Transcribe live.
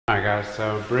Alright guys,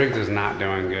 so Briggs is not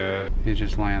doing good. He's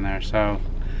just laying there, so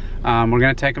we're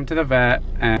gonna take him to the vet.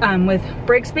 And with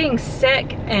Briggs being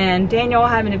sick and Daniel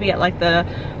having to be at like the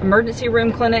emergency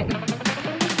room clinic.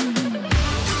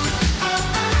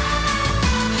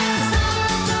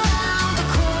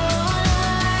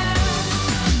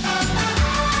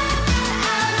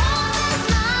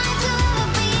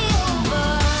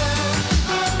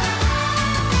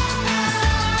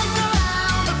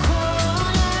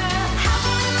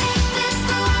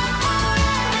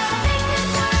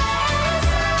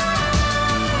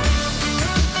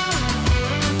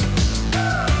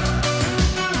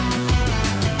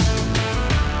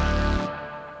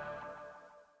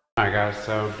 Alright guys,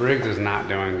 so Briggs is not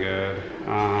doing good.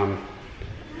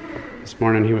 This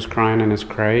morning he was crying in his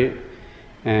crate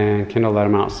and Kendal let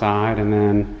him outside, and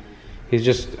then he's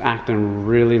just acting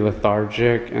really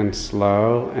lethargic and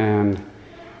slow, and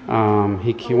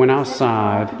he went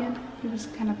outside. He was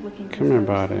kind of looking. Come here,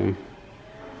 buddy.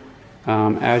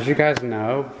 As you guys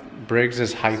know, Briggs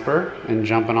is hyper and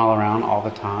jumping all around all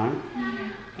the time,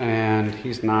 and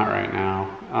he's not right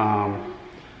now.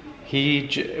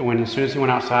 As soon as he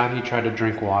went outside, he tried to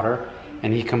drink water,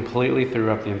 and he completely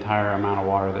threw up the entire amount of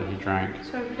water that he drank.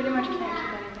 So he pretty much can't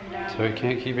keep anything down. So he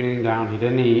can't keep anything down. He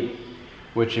didn't eat,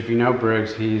 which if you know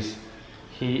Briggs, he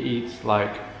eats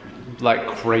like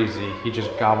crazy. He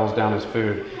just gobbles down his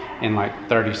food in like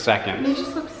 30 seconds. He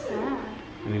just looks sad.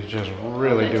 And he's just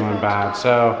really doing bad.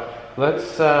 So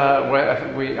let's,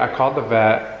 I called the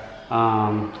vet.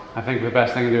 I think the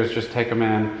best thing to do is just take him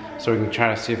in so we can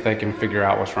try to see if they can figure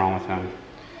out what's wrong with him.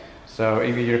 So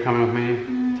Evie, you're coming with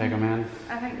me? Take him in?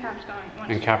 I think Cap's going.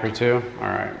 And Kapri too?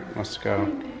 Alright, let's go.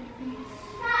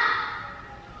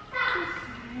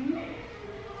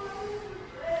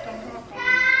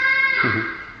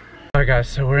 Alright guys,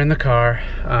 so we're in the car.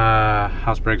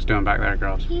 How's Briggs doing back there,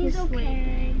 girls? He's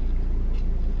okay.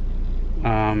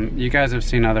 You guys have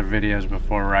seen other videos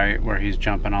before, right? Where he's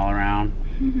jumping all around?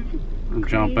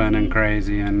 Jumping and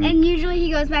crazy and usually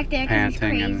he goes back there because he's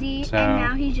crazy, and, so and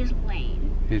now he's just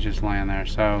laying. He's just laying there.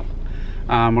 So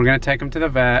we're gonna take him to the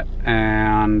vet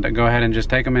and go ahead and just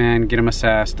take him in, get him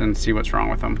assessed, and see what's wrong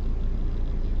with him.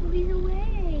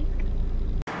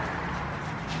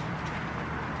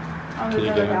 Oh, he's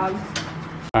awake.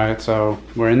 Alright, so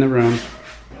we're in the room.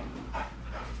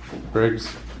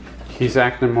 Briggs, he's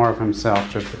acting more of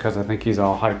himself just because I think he's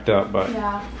all hyped up, but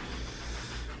Yeah.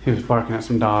 he was barking at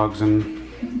some dogs and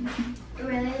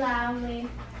Really loudly.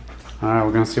 alright,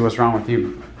 we're gonna see what's wrong with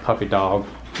you, puppy dog.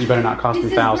 You better not cost me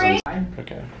thousands.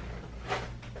 Okay.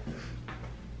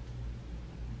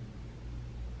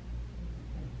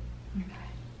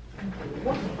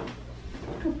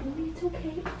 Good boy, it's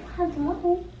okay.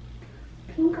 Hello.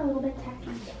 Pink a little bit tacky.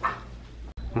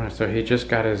 Alright, so he just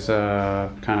got his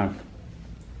kind of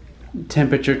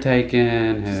temperature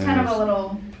taken, his, Kind of a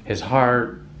little his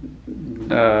heart.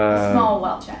 small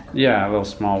well check. Yeah, a little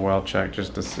small well check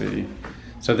just to see.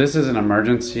 So this is an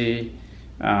emergency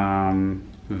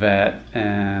vet,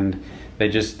 and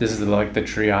this is like the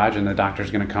triage, and the doctor's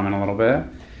gonna come in a little bit.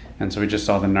 And so we just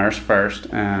saw the nurse first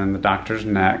and the doctor's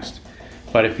next.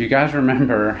 But if you guys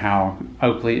remember how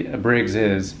Briggs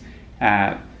is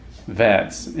at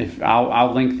vets,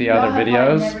 I'll link the other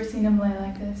videos. I've never seen him lay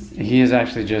like this. He is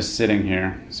actually just sitting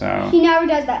here, so. He never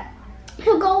does that.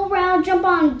 He'll go around, jump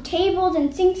on tables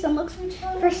and sinks and looks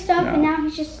for stuff, Yeah. and now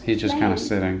he's just kind of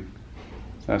sitting.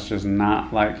 So that's just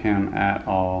not like him at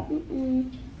all. Mm-mm.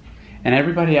 And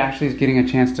everybody actually is getting a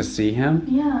chance to see him.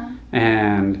 Yeah.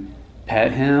 And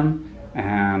pet him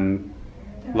and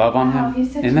love on him.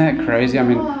 He's such Isn't a that crazy? I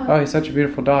mean, dog. oh, he's such a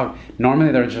beautiful dog.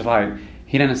 Normally they're just like,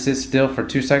 he doesn't sit still for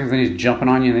 2 seconds, then he's jumping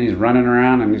on you, and then he's running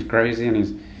around, and he's crazy, and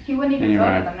he's... He wouldn't even Anyway.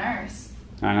 go to the nurse.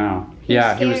 I know. He was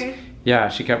Yeah, scared. yeah,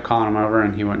 she kept calling him over,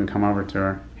 and he wouldn't come over to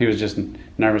her. He was just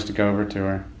nervous to go over to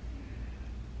her.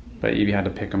 But Evie had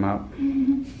to pick him up.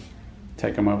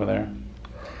 Take him over there.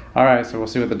 All right, so we'll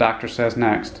see what the doctor says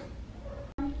next.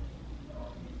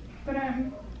 But I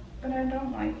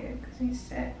don't like it because he's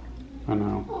sick. I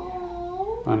know.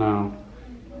 Oh. I know.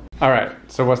 All right,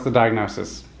 so what's the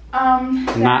diagnosis? Don't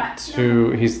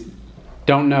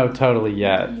know totally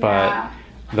yet, but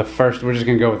we're just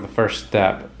gonna go with the first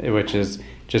step, which is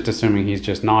just assuming he's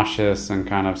just nauseous and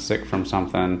kind of sick from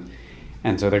something.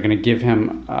 And so they're gonna give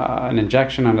him an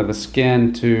injection under the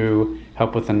skin to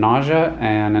help with the nausea,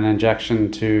 and an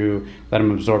injection to let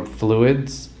him absorb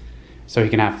fluids so he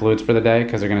can have fluids for the day,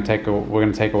 because we're gonna take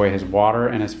away his water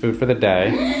and his food for the day.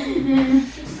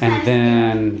 And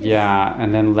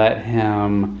then let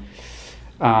him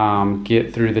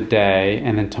get through the day,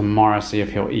 and then tomorrow see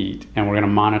if he'll eat. And we're gonna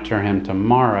monitor him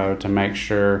tomorrow to make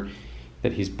sure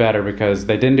that he's better, because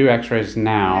they didn't do x-rays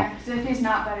now. Yeah, because if he's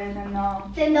not better, then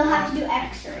they'll have to do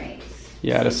x-rays.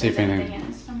 Yeah, to see if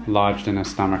anything lodged in his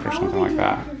stomach or something like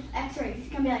that. X-rays. It's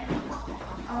gonna be like.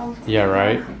 Oh, Yeah,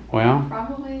 right. Well,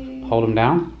 probably hold him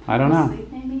down. I don't know.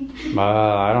 sleep maybe.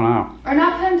 I don't know. Or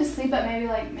not put him to sleep, but maybe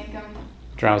like make him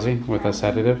Drowsy with a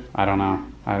sedative. I don't know.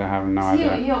 I have no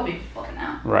idea. He'll be flipping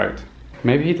out. Right.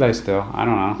 Maybe he'd lay still. I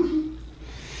don't know.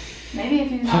 Maybe if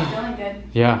he's not feeling good.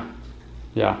 Yeah.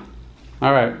 Yeah.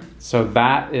 All right. So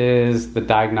that is the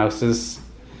diagnosis.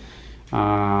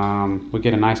 We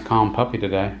get a nice calm puppy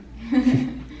today.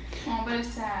 Oh, but it's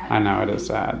sad. I know, it is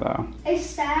sad though. It's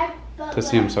sad, but To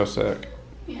see him so sick.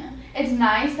 Yeah. It's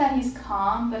nice that he's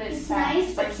calm, but it's sad. nice,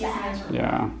 Like but he's sad. miserable.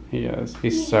 Yeah, he is.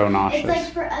 He's so nauseous. It's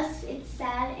like for us, it's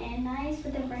sad and nice,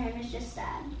 but then for him, it's just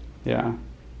sad. Yeah.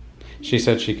 She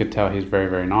said she could tell he's very,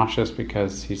 very nauseous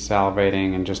because he's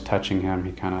salivating, and just touching him,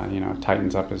 he kind of,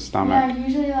 tightens up his stomach. Yeah,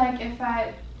 usually like if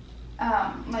I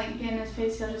like get in his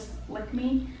face, he'll just lick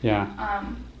me. Yeah.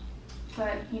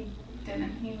 But he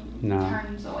didn't. He No.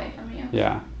 turns away from you.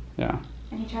 Yeah. Yeah.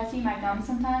 And he tries to eat my gum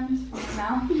sometimes from his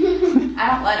mouth. I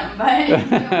don't let him, but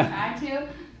he'll try to.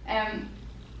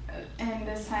 And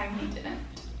this time he didn't.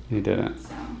 He didn't.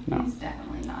 So No. he's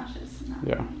definitely nauseous. Not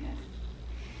Yeah. really good.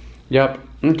 Yep.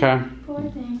 Okay. Poor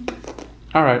thing.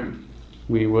 All right.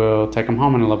 We will take him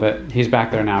home in a little bit. He's back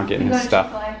there now getting You his go to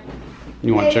stuff. Chick-fil-A.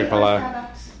 You want Chick-fil-A? Starbucks.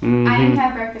 I didn't Mm-hmm.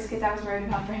 have breakfast because I was worried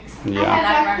about Briggs. Yeah. I And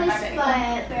had I breakfast, burned but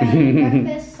my bagel. barely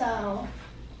breakfast, so.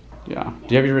 Yeah. Do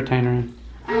you have your retainer in?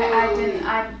 I didn't.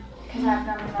 Because I've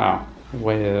done it all. Oh.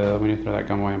 Wait, we need to throw that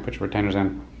gum away and put your retainers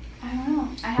in. I don't know.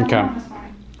 I had Okay. one this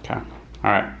morning. Okay.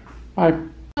 All right. Bye.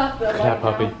 That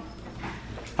puppy.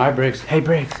 Hi, Briggs. Hey,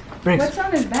 Briggs. Briggs. What's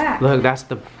on his back? Look, that's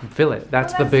the fillet.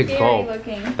 That's the big scary bulb.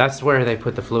 looking. That's where they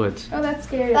put the fluids. Oh, that's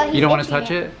scary. But You don't want to itching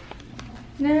touch it. it?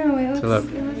 No, it looks. So look,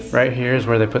 right here is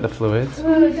where they put the fluids.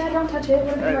 Oh, Dad, don't touch it.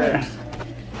 What if it Right there. hurts?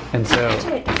 And so Touch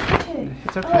it. Touch it.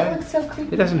 it's Oh, it okay. looks so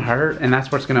creepy. It doesn't hurt, and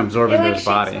that's what's gonna absorb It into like his shakes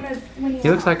body. when He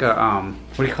looks like a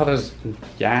what do you call those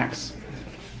yaks?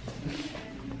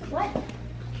 What?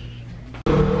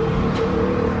 No,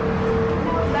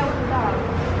 that was a dog.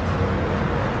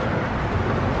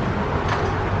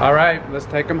 All right, let's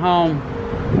take him home.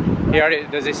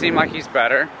 Does he seem like he's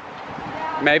better?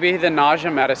 Maybe the nausea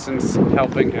medicine's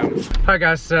helping him. All right,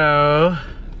 guys, so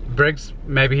Briggs,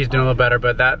 maybe he's doing a little better,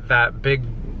 but that big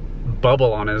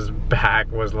bubble on his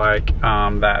back was like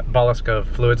that bolus of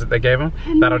fluids that they gave him.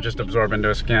 That'll just absorb into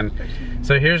his skin.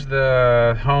 So here's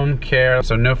the home care.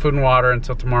 So no food and water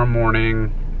until tomorrow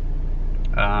morning.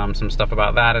 Some stuff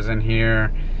about that is in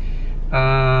here.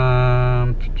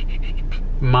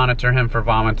 Monitor him for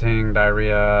vomiting,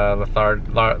 diarrhea,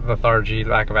 lethargy,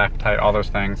 lack of appetite, all those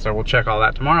things. So we'll check all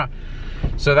that tomorrow.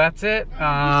 So that's it.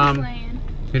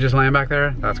 You're just laying back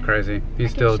there? That's crazy. He's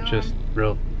still just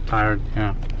real tired.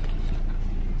 Yeah.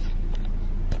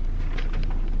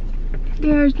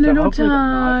 There's little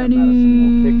Tiny.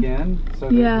 Will kick in so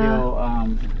that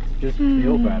he'll just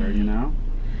feel better, you know?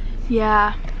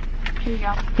 Yeah. Here you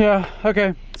go. Yeah,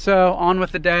 okay. So on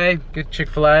with the day. Good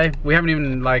Chick-fil-A. We haven't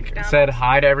even said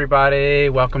hi to everybody.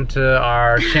 Welcome to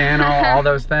our channel, all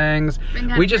those things.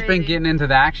 We just been getting into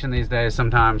the action these days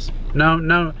sometimes. No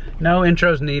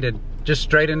intros needed. Just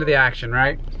straight into the action,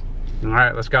 right? All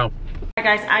right, let's go. Hi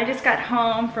guys, I just got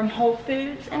home from Whole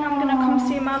Foods and I'm gonna come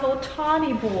see my little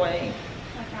toddy boy.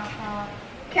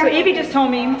 So Evie just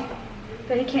told me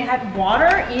that he can't have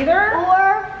water either.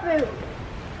 Or fruit.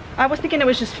 I was thinking it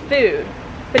was just food,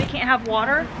 but he can't have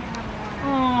water.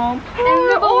 Oh, And poor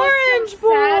Nibble was orange so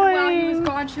boy. sad while he was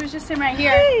gone. She was just sitting right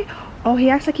here. Hey. Oh, he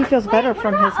acts like he feels better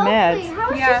from his meds.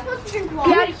 How is Yeah. he supposed to drink He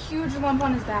water? had a huge lump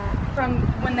on his back from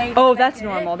when they. Oh, they that's did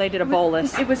normal. it. They did a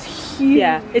bolus. It was huge.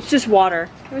 Yeah, it's just water.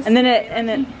 was And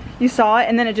then you saw it,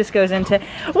 and then it just goes into,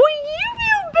 well, you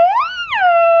feel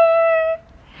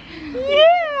better. Yeah.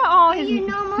 Oh, his You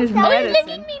know, his most Oh, he's medicine.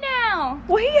 licking me now.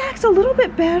 Well, he acts a little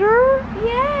bit better.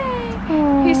 Yay.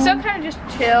 Oh. He's still kind of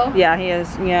just chill. Yeah, he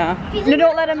is. Yeah. He's No, a don't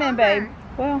little let him in, babe.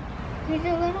 taller. Well, He's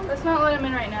a little. Let's not let him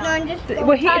in right now. No, I'm just.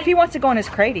 well, if he wants to go in his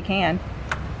crate, he can.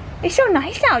 It's so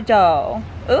nice out, though.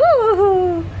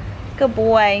 Ooh, good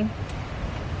boy.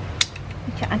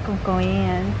 Let your uncle go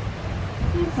in.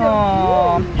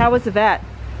 Oh, how was the vet?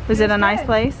 Was it a nice good.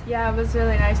 place? Yeah, it was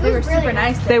really nice. They were was really super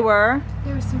nice. They were.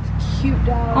 There were some cute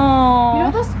dogs. Oh, You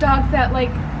know those dogs that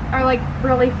are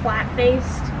really flat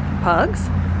faced? pugs?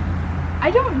 I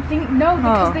don't think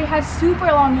because Oh. they had super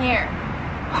long hair.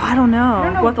 Oh, I don't know. I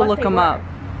don't know We'll have to what look they them were. up.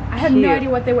 I have Cute. no idea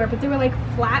what they were, but they were like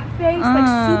flat faced,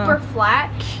 like super flat,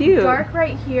 Cute. dark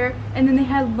right here, and then they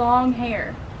had long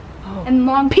hair Oh. and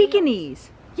long Pekingese.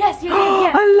 Yes.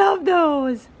 I love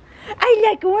those. I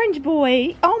like Orange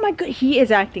Boy. Oh my god, he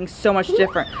is acting so much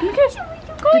different.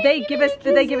 Did they give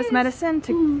us medicine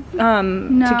to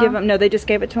to give him? No, they just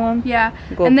gave it to him. Yeah.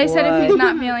 Good And they said boy. if he's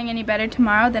not feeling any better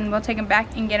tomorrow, then we'll take him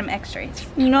back and get him X-rays.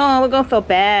 No, we're gonna feel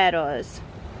bad, us.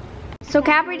 So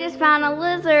Kapri just found a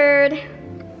lizard.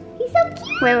 He's so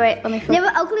cute. Wait, let me flip.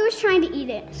 Yeah, but Oakley was trying to eat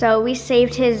it. So we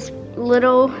saved his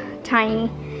little tiny,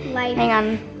 Like, hang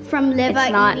on. from Liva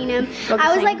It's not eating him. focusing.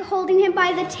 I was like holding him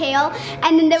by the tail,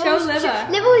 and then Liva Show was, Liva.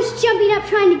 Liva was jumping up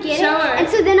trying to get Show it. her. And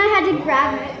so then I had to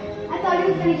grab it. I thought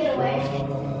he was gonna get away.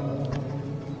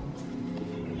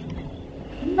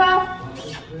 Liva.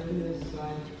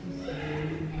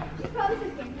 She probably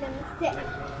just did it. Sit.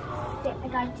 Sit. I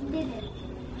got it. You did it.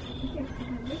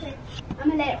 I'm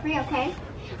gonna let it free, okay?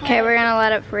 Okay, we're gonna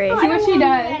let it free. Oh, See what she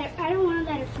does. I don't want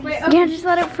to let it free. Wait, Yeah, just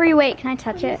let it free. Wait, can I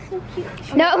touch it? So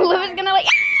cute. No, Liva's gonna like.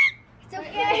 It's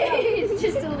okay. It's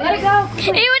just a little. Let it go.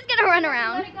 He was gonna run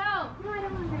around. Let it go. No, I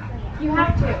don't want to let it go. You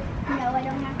have to. No, I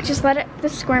don't have to. Just let it, the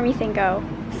squirmy thing go.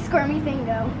 Squirmy thing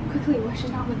go. Quickly, where she's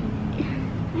not looking.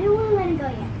 I don't want to let it go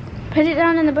yet. Put it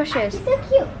down in the bushes. It's so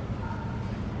cute.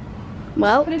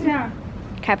 Well, Put it down.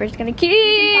 Capri's gonna keep.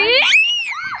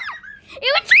 It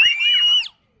was.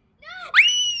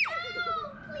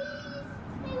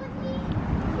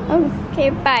 Okay,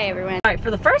 bye everyone. All right,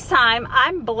 for the first time,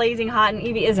 I'm blazing hot and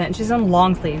Evie isn't. She's in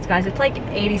long sleeves, guys. It's like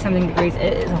 80 something degrees.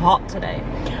 It is hot today.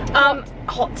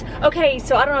 Hot. Okay,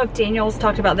 so I don't know if Daniel's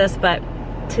talked about this, but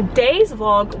today's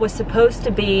vlog was supposed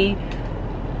to be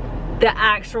the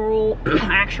actual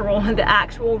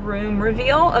room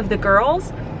reveal of the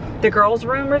girls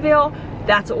room reveal.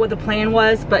 That's what the plan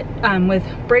was, but with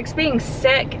Briggs being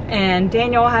sick and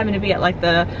Daniel having to be at like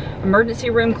the emergency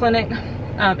room clinic,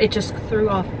 it just threw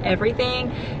off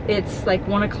everything. It's like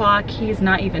 1 o'clock. He is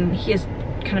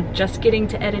kind of just getting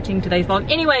to editing today's vlog.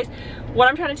 Anyways, what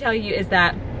I'm trying to tell you is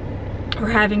that we're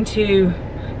having to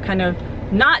kind of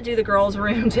not do the girls'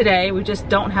 room today. We just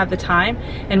don't have the time,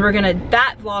 and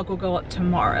that vlog will go up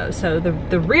tomorrow. So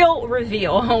the real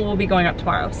reveal will be going up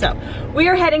tomorrow. So we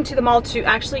are heading to the mall to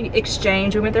actually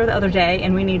exchange. We went there the other day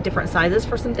and we need different sizes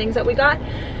for some things that we got.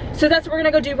 So that's what we're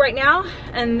gonna go do right now,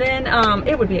 and then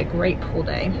it would be a great pool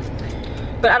day.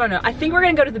 But I don't know, I think we're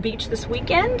gonna go to the beach this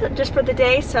weekend just for the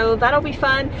day, so that'll be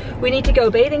fun. We need to go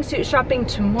bathing suit shopping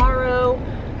tomorrow.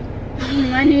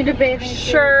 I need a bathing suit.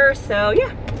 Sure, so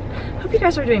yeah. Hope you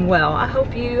guys are doing well. I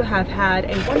hope you have had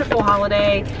a wonderful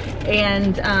holiday,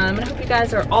 and I hope you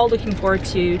guys are all looking forward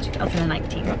to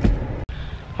 2019.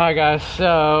 Hi guys,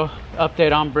 so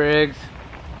update on Briggs.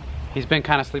 He's been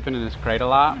kind of sleeping in his crate a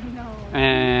lot.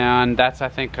 And that's, I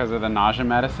think, because of the nausea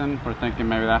medicine. We're thinking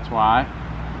maybe that's why.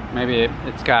 Maybe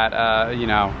it's got, you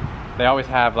know, they always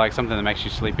have like something that makes you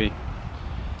sleepy.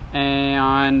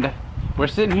 And we're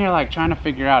sitting here like trying to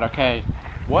figure out, okay,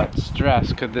 what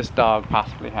stress could this dog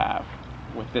possibly have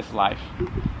with this life?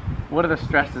 What are the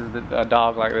stresses that a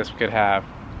dog like this could have?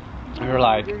 We were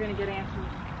like, You're gonna get answers.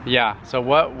 yeah, so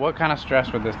what kind of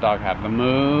stress would this dog have? The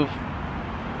move?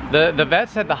 The vet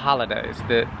said the holidays,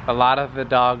 that a lot of the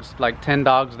dogs, like 10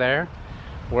 dogs there,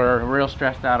 were real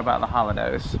stressed out about the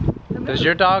holidays. Does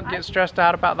your dog get stressed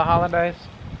out about the holidays?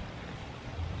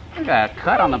 Look at that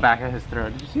cut on the back of his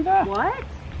throat. Did you see that? What?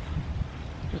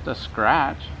 Just a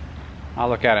scratch. I'll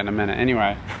look at it in a minute.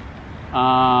 Anyway,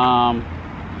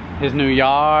 his new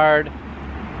yard,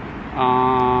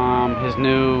 his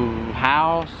new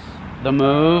house, the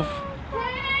move.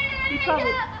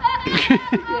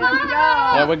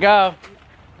 There we go.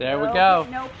 There we go.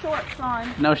 No shorts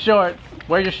on. No shorts.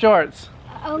 Where are your shorts?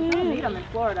 Oh, I don't need them in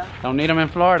Florida. Don't need them in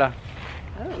Florida.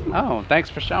 Oh, Oh, thanks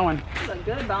for showing. you look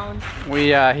good, Bones. He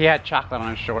had chocolate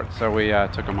on his shorts, so we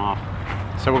took them off.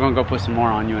 So we're gonna go put some more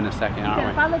on you in a second, He said if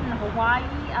aren't I lived in Hawaii,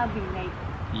 I'd be naked.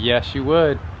 we? Yes, you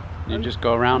would. You just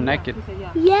go around naked. He said,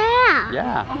 yeah. yeah.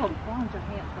 Yeah. Oh, Bones are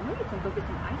handsome. We need to go get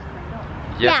some ice cream,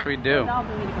 don't Yes, Yeah. we we? do. Dog,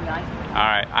 we need to go get ice cream. All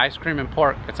right, ice cream and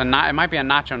pork. It might be a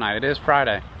nacho night. It is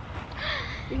Friday.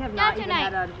 We have not Nacho even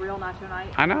night. had a real nacho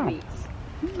night. I know. in weeks.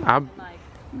 I've Like,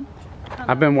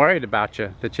 I've been worried about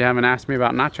you that you haven't asked me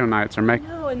about nacho nights or make.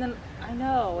 no, and then I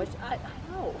know. I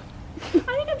know. I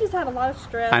think I've just had a lot of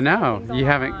stress. I know things on you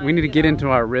my haven't. mind, We need to you get know. into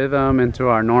our rhythm, into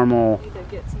our normal We need to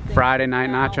get some things Friday night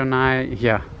out, nacho night.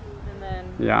 Yeah,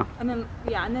 And then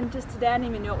yeah. and then just today I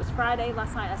didn't even know it was Friday.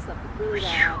 Last night I slept really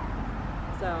bad.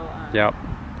 So Yep.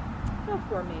 no,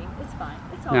 for me, it's fine.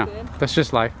 It's all Yeah. good. That's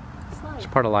just life. It's life. It's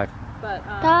part of life. But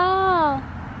Oh.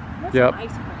 what's Yep. some ice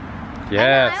cream?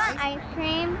 Yes. I want ice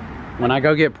cream. When I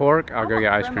go get pork, I'll I go want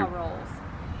get ice grandma cream. rolls.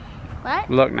 What?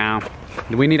 Look now,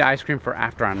 we need ice cream for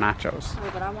after our nachos. Oh,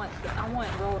 but I want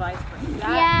rolled ice cream. That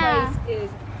Yeah. place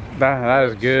is That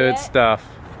is good stuff.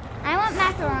 I want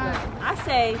macaroni. I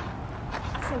say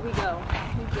we go.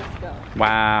 We just go.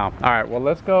 Wow. All right, well,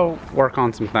 let's go work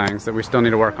on some things that we still need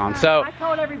to work on. So, I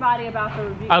told everybody about the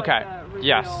review. okay,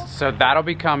 yes. So that'll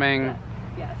be coming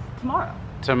yes, tomorrow.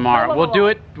 tomorrow. We'll do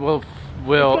it, it'll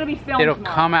tomorrow.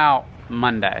 come out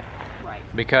Monday. Right.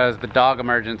 Because the dog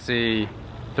emergency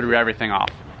threw everything off.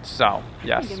 So,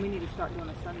 yes. Then we need to start doing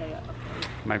a Sunday update.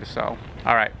 Maybe so.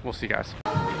 All right, we'll see you guys.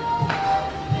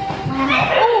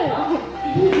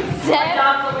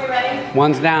 Dogs, are we ready?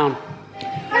 One's down.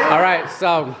 All right,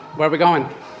 so where are we going?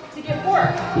 To get pork.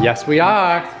 Yes, we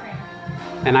are.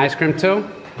 And ice cream too?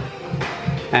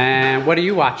 And what are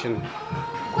you watching?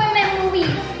 Women movies.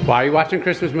 Why are you watching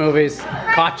Christmas movies?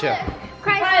 Gotcha.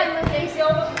 Christmas movies. Until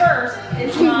the first,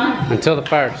 it's not. Until the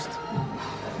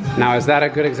 1st. Now, is that a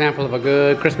good example of a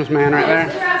good Christmas man right there?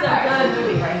 That's a good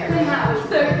movie right here. When I was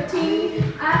 13,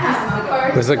 I had my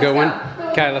first. This is a good one?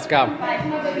 Okay, let's go.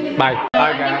 Bye. All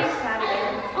right, guys.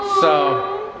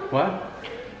 So, what?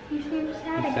 He's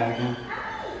sad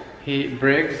again.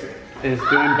 Briggs is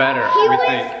doing better, He we was,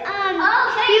 think.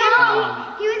 he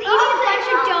was eating a bunch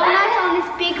of donuts on this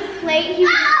big plate. He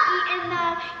was eating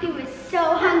them. He was so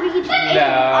hungry. He just ate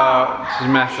them all. No, she's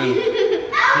messing.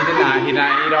 He did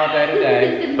not eat all day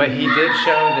today, but he did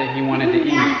show that he wanted to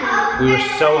eat. We were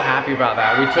so happy about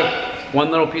that. We took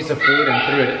one little piece of food and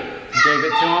gave it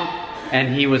to him,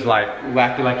 and he was like,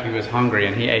 acted like he was hungry,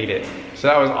 and he ate it. So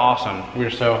that was awesome. We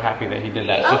were so happy that he did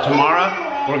that. So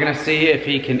tomorrow, we're gonna see if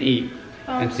he can eat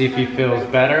and see if he feels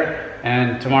better.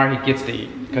 And tomorrow he gets to eat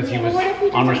because he was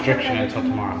on restriction until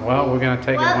tomorrow. Well, we're gonna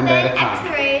take it one day at a time.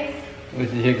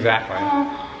 X-rays. Exactly.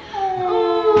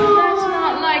 That's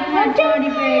not like my dirty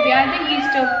baby. I think he's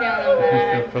still feeling He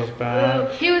bad. still feels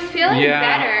bad. He was feeling Yeah.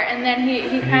 better, and then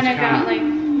he kind of got like,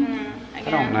 I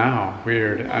don't know.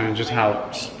 Weird. I mean, just how,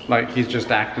 like, he's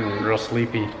just acting real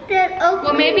sleepy.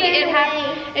 Well, maybe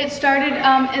it started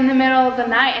in the middle of the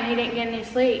night, and he didn't get any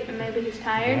sleep, and maybe he's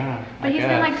tired. Yeah, but he's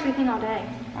been like sleeping all day.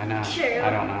 I know. True. I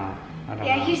don't know.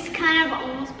 Yeah, he's kind of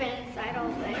almost been inside all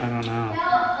day. I don't know.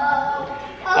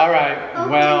 All right.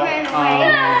 Well,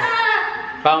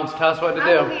 Bones, tell us what to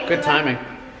do. Good timing.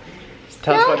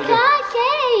 Tell us what to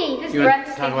do. His You breath want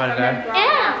to is talk about it getting today?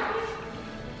 Yeah.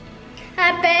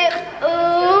 Happy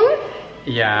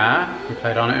ooh. Yeah. We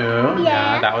played on Ooh.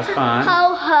 Yeah, that was fun.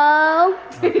 Ho ho.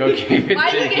 I'll go give it Why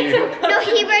do you to get you. so No,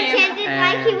 he pretended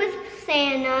like he And- was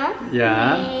Santa.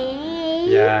 Yeah. Hey.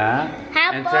 Yeah.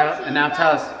 How And about now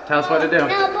tell us what to do. No,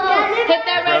 Bo. Hit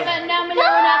that red button down below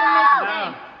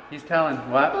and No. He's telling.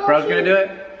 What? Bro's gonna do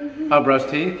it? Oh, bro's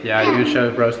teeth? Yeah, you're gonna show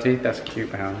bro's teeth? That's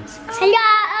cute, Bones. Hello.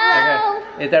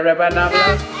 Okay. Hit that red button down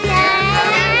below.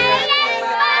 Hello.